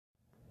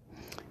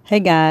Hey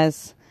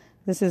guys,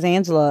 this is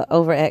Angela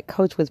over at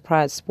Coach with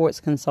Pride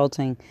Sports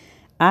Consulting.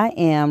 I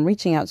am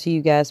reaching out to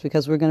you guys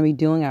because we're going to be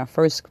doing our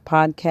first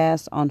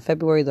podcast on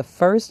February the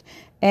 1st,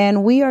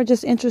 and we are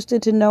just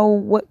interested to know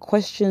what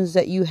questions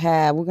that you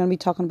have. We're going to be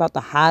talking about the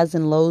highs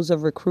and lows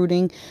of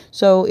recruiting.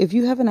 So if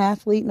you have an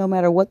athlete, no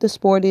matter what the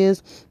sport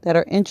is, that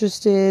are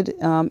interested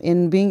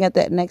in being at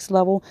that next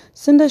level,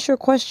 send us your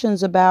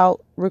questions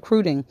about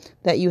recruiting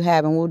that you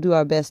have, and we'll do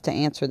our best to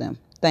answer them.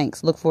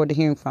 Thanks. Look forward to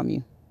hearing from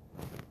you.